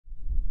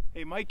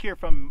Hey, Mike here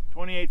from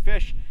 28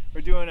 Fish. We're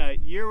doing a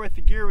year with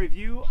the gear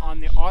review on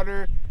the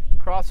Otter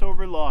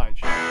crossover lodge.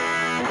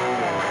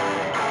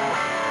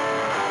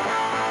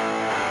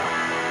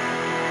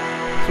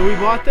 So we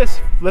bought this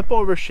flip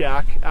over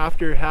shack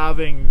after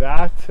having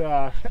that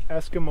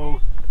Eskimo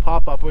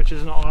pop-up, which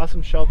is an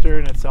awesome shelter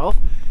in itself,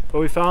 but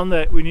we found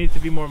that we need to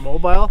be more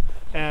mobile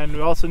and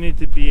we also need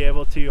to be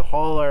able to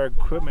haul our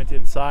equipment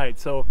inside.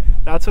 So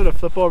that's what a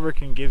flip over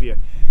can give you.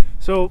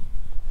 So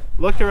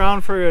looked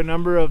around for a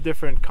number of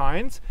different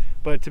kinds,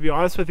 but to be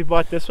honest with you,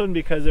 bought this one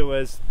because it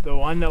was the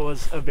one that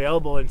was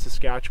available in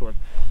Saskatchewan.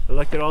 I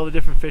looked at all the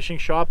different fishing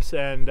shops,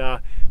 and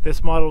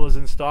this model was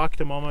in stock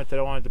the moment that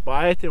I wanted to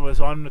buy it. It was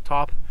on the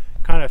top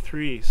kind of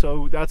 3,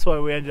 so that's why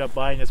we ended up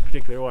buying this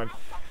particular one.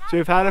 So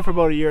we've had it for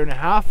about a year and a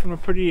half, and we're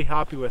pretty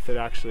happy with it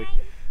actually.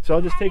 So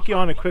I'll just take you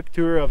on a quick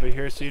tour of it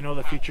here so you know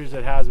the features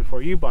it has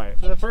before you buy it.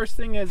 So the first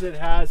thing is it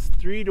has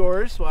 3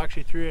 doors, well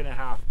actually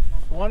 3.5.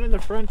 One in the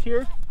front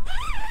here,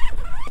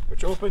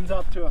 which opens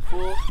up to a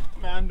full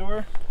man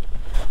door,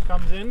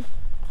 comes in,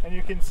 and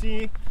you can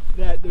see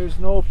that there's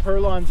no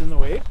purlins in the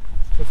way.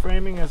 The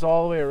framing is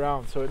all the way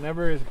around, so it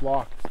never is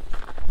blocked.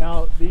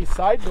 Now these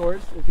side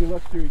doors, if you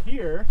look through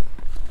here,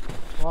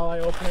 while I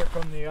open it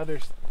from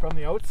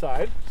the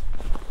outside,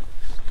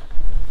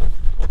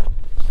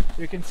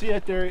 you can see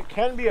that there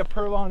can be a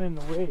purlin in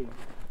the way.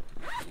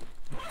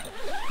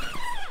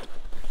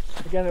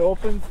 Again, it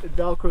opens, it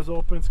velcros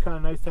open, it's kind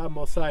of nice to have on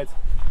both sides.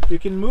 You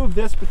can move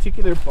this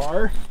particular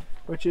bar,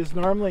 which is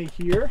normally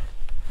here,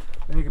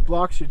 and it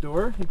blocks your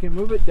door. You can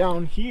move it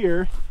down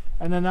here,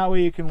 and then that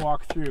way you can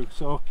walk through.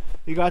 So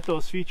you got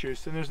those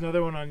features. And there's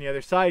another one on the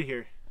other side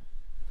here.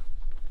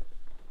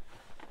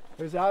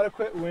 There's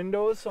adequate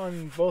windows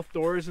on both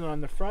doors and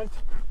on the front,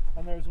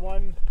 and there's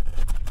one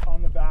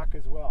on the back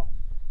as well.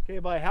 Okay,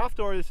 by half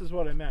door, this is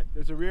what I meant.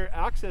 There's a rear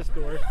access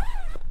door,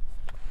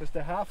 just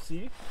a half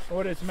C. And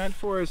what it's meant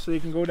for is so you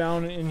can go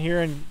down in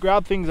here and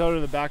grab things out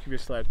of the back of your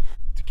sled.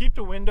 To keep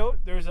the window,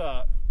 there's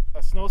a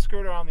snow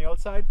skirt on the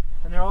outside,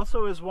 and there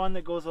also is one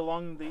that goes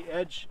along the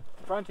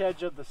front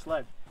edge of the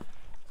sled.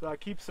 So that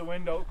keeps the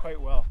wind out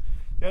quite well.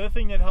 The other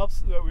thing that helps,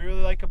 that we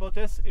really like about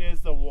this,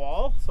 is the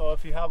wall. So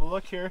if you have a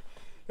look here,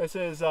 this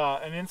is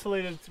an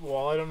insulated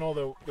wall. I don't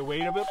know the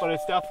weight of it, but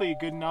it's definitely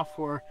good enough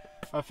for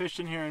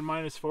fishing here in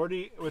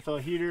 -40. With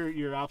a heater,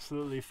 you're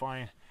absolutely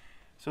fine.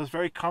 So it's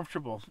very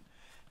comfortable.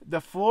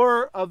 The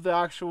floor of the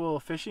actual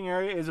fishing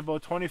area is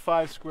about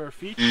 25 square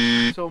feet,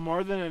 so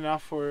more than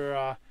enough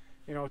for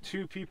you know,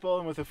 2 people,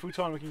 and with a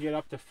futon we can get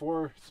up to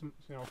 4, you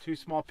know, 2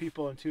 small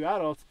people and 2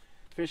 adults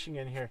fishing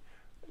in here.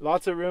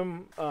 Lots of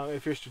room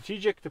if you're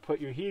strategic to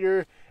put your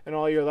heater and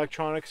all your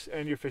electronics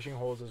and your fishing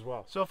holes as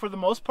well. So for the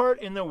most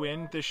part in the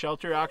wind, the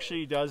shelter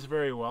actually does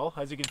very well.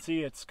 As you can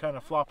see, it's kind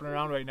of flopping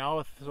around right now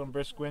with some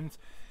brisk winds.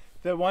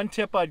 The one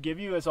tip I'd give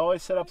you is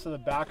always set up so the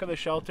back of the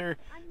shelter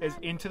is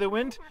into the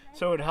wind,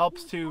 so it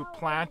helps to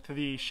plant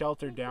the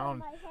shelter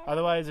down.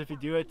 Otherwise, if you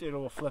do it, it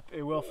will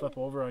flip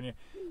over on you.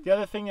 The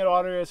other thing that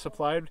Otter has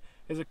supplied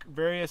is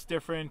various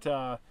different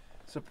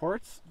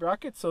supports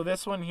brackets. So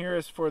this one here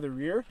is for the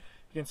rear.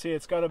 You can see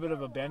it's got a bit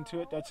of a bend to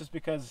it. That's just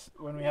because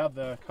when we have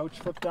the couch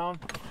flip down,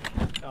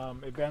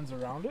 it bends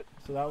around it.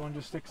 So that one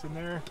just sticks in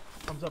there,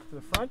 comes up to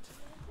the front.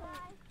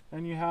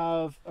 And you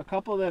have a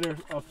couple that are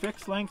a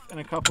fixed length and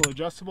a couple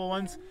adjustable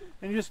ones,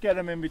 and you just get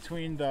them in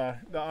between the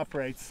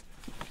uprights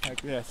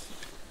like this.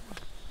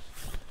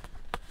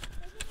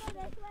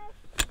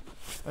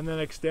 And then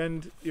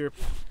extend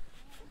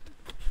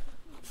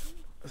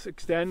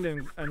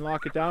and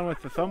lock it down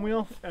with the thumb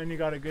wheel, and you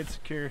got a good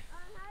secure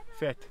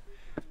fit.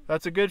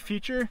 That's a good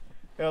feature.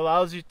 It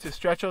allows you to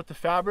stretch out the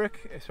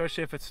fabric,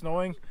 especially if it's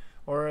snowing,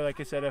 or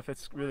like I said, if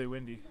it's really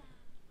windy.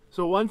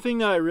 So one thing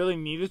that I really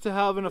needed to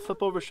have in a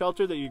flip over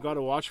shelter that you got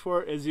to watch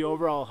for is the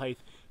overall height.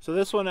 So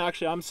this one,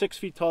 actually, I'm 6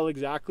 feet tall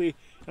exactly,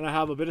 and I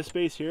have a bit of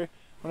space here.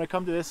 When I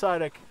come to this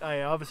side,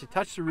 I obviously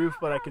touch the roof,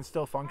 but I can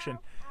still function.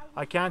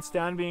 I can't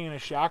stand being in a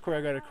shack where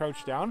I got to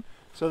crouch down,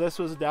 so this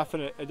was a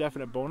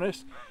definite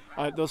bonus.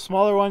 Those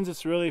smaller ones,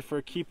 it's really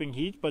for keeping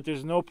heat, but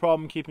there's no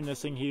problem keeping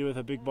this thing heated with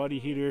a big buddy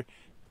heater.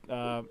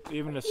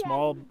 Even a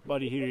small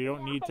buddy heater, you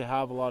don't need to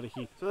have a lot of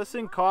heat. So this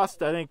thing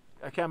cost,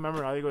 I can't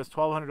remember, I think it was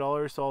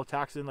 $1,200, so I'll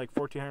tax in like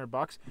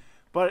 $1,400,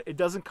 but it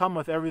doesn't come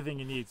with everything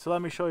you need. So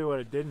let me show you what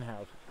it didn't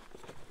have.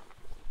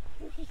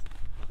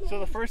 So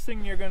the first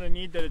thing you're going to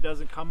need that it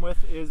doesn't come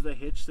with is the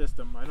hitch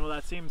system. I know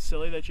that seems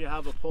silly that you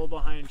have a pull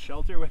behind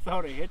shelter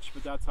without a hitch,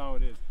 but that's how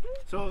it is.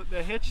 So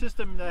the hitch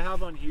system that I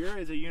have on here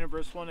is a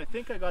universal one. I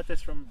think I got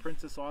this from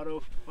Princess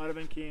Auto, might have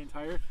been Canadian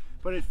Tire,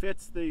 but it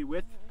fits the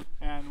width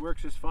and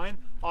works just fine.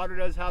 Otter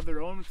does have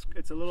their own.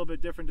 It's a little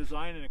bit different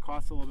design and it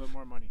costs a little bit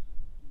more money.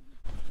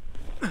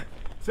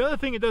 So the other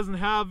thing it doesn't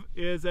have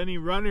is any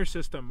runner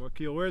system.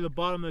 You'll wear the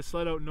bottom of the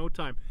sled out in no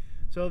time.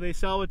 So they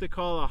sell what they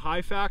call a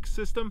high-fax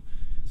system.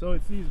 So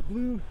it's these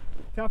blue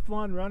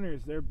Teflon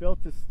runners. They're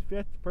built to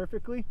fit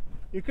perfectly.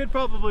 You could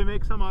probably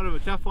make some out of a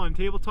Teflon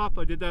tabletop.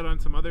 I did that on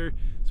some other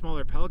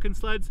smaller Pelican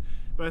sleds,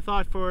 but I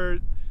thought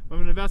I'm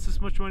going to invest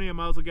this much money, I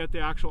might as well get the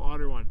actual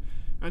Otter one.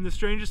 And the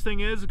strangest thing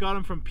is, got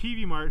them from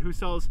PV Mart, who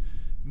sells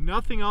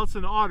nothing else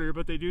than Otter,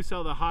 but they do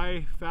sell the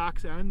high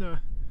fax and the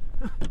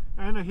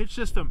and a hitch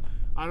system.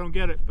 I don't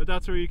get it, but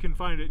that's where you can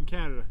find it in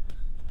Canada.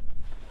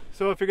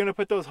 So if you're going to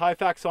put those high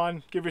fax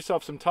on, give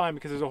yourself some time,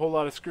 because there's a whole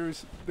lot of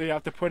screws that you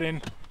have to put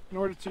in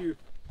order to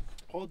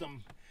hold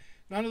them.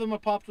 None of them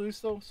have popped loose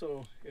though,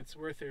 so it's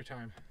worth your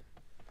time.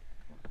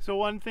 So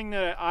one thing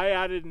that I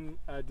added and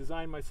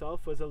designed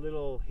myself was a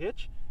little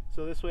hitch.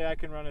 So this way I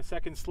can run a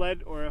second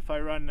sled, or if I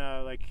run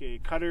like a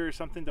cutter or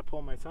something to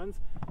pull my sons.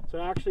 So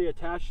I actually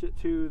attached it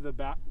to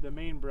the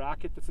main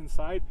bracket that's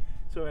inside,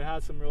 so it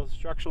has some real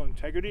structural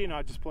integrity,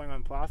 not just pulling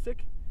on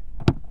plastic.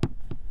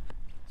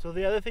 So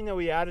the other thing that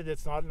we added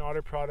that's not an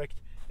Otter product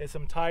is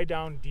some tie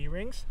down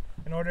D-rings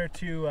in order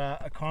to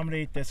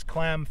accommodate this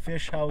clam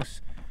fish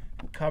house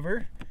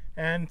cover,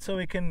 and so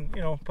we can,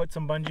 you know, put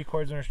some bungee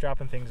cords when we're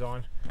strapping things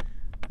on.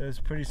 It was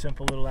a pretty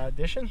simple little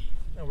addition.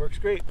 It works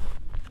great.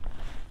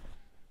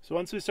 So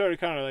once we started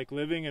kind of like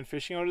living and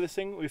fishing out of this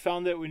thing, we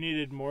found that we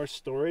needed more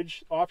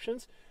storage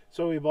options.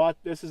 So we bought,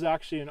 this is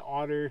actually an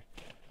Otter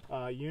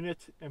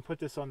unit, and put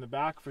this on the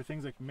back for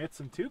things like mitts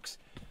and toques.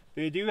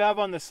 They do have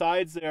on the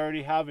sides, they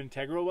already have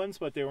integral ones,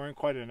 but they weren't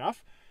quite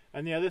enough.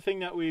 And the other thing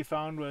that we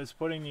found was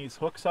putting these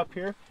hooks up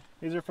here.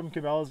 These are from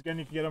Cabela's. Again,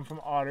 you can get them from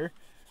Otter,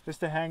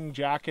 just to hang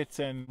jackets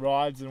and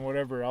rods and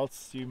whatever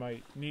else you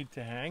might need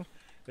to hang.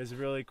 Is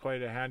really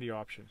quite a handy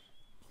option.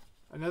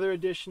 Another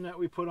addition that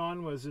we put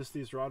on was just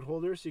these rod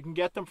holders. You can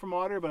get them from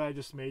Otter, but I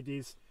just made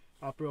these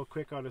up real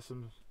quick out of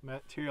some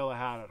material I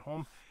had at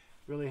home.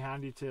 Really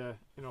handy to,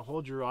 you know,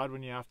 hold your rod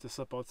when you have to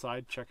slip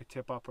outside, check a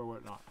tip up or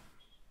whatnot.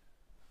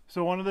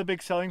 So one of the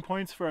big selling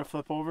points for a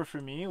flip over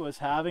for me was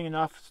having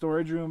enough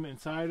storage room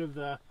inside of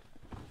the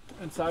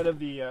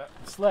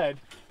sled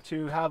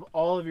to have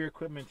all of your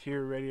equipment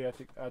here ready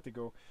at the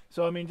go.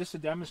 So I mean, just to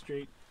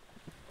demonstrate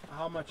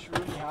how much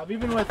room you have,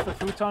 even with the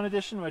futon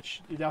edition,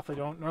 which you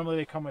definitely don't. Normally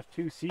they come with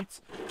 2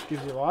 seats,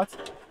 gives you lots.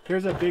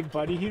 Here's a big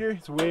buddy heater.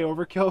 It's way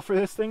overkill for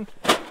this thing,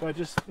 but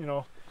just, you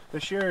know, the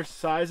sheer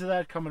size of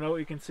that coming out,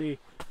 you can see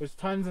there's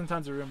tons and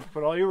tons of room. You can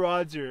put all your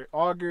rods, your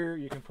auger,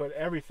 you can put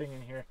everything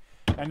in here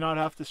and not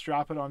have to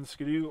strap it on the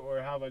skidoo or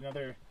have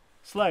another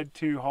sled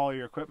to haul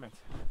your equipment.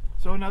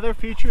 So another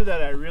feature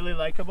that I really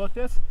like about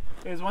this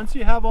is once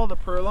you have all the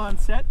purlin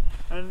set,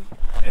 and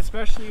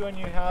especially when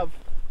you have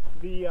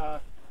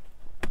the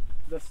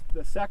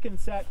second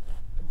set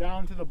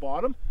down to the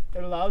bottom,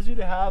 it allows you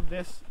to have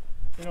this,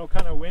 you know,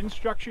 kind of wind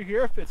structure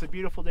here. If it's a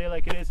beautiful day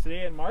like it is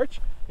today in March,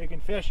 you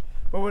can fish.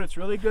 But what it's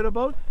really good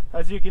about,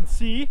 as you can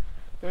see,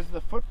 there's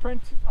the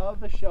footprint of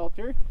the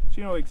shelter, so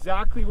you know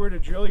exactly where to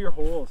drill your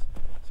holes.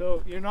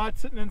 So you're not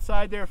sitting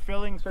inside there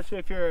filling, especially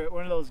if you're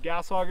one of those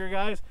gas auger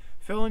guys,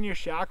 filling your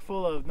shack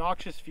full of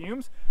noxious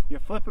fumes. You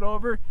flip it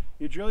over,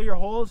 you drill your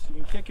holes,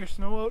 you can kick your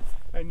snow out,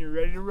 and you're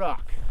ready to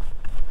rock.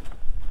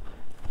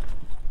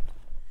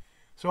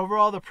 So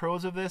overall, the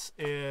pros of this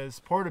is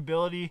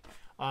portability.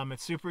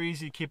 It's super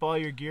easy to keep all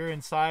your gear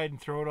inside and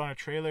throw it on a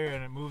trailer,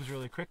 and it moves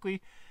really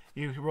quickly.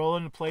 You roll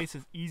into place,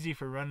 it's easy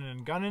for running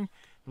and gunning.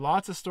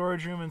 Lots of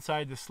storage room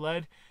inside the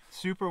sled.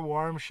 Super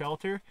warm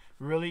shelter,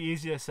 really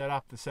easy to set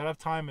up. The setup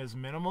time is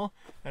minimal,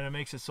 and it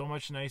makes it so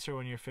much nicer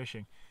when you're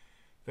fishing.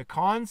 The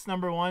cons,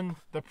 number one,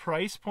 the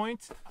price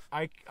point.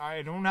 I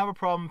don't have a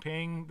problem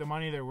paying the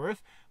money they're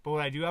worth, but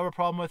what I do have a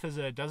problem with is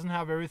that it doesn't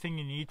have everything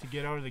you need to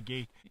get out of the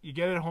gate. You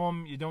get it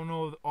home, you don't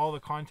know all the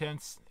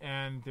contents,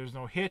 and there's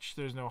no hitch,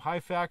 there's no high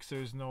fax,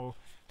 there's no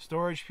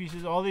storage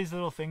pieces. All these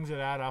little things that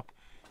add up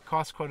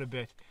cost quite a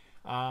bit.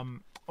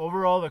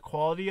 Overall, the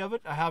quality of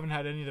it, I haven't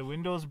had any of the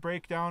windows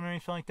break down or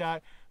anything like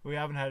that. We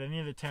haven't had any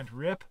of the tent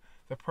rip.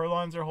 The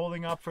purlins are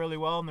holding up fairly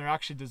well, and they're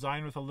actually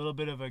designed with a little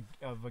bit of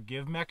a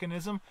give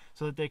mechanism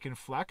so that they can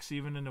flex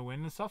even in the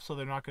wind and stuff, so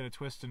they're not going to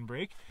twist and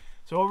break.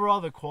 So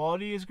overall, the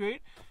quality is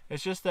great.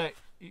 It's just that,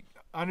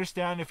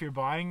 understand, if you're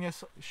buying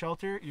this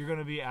shelter, you're going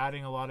to be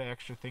adding a lot of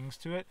extra things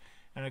to it.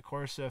 And of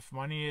course, if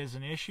money is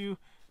an issue,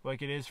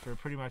 like it is for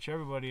pretty much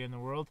everybody in the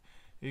world,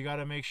 you got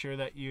to make sure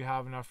that you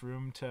have enough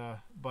room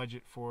to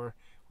budget for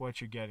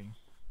what you're getting.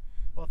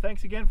 Well,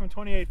 thanks again from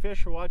 28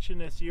 Fish for watching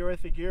this year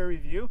worth of gear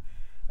review.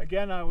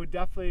 Again, I would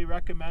definitely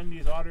recommend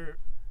these Otter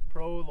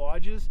Pro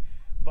lodges,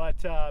 but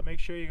make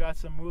sure you got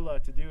some moolah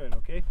to do it,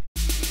 okay?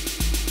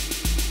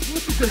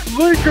 Look at this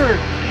leaker!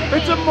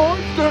 It's a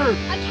monster!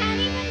 I can't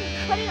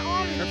even put it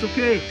on. That's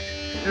okay.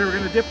 Here, we're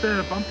going to dip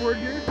the bump board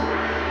here.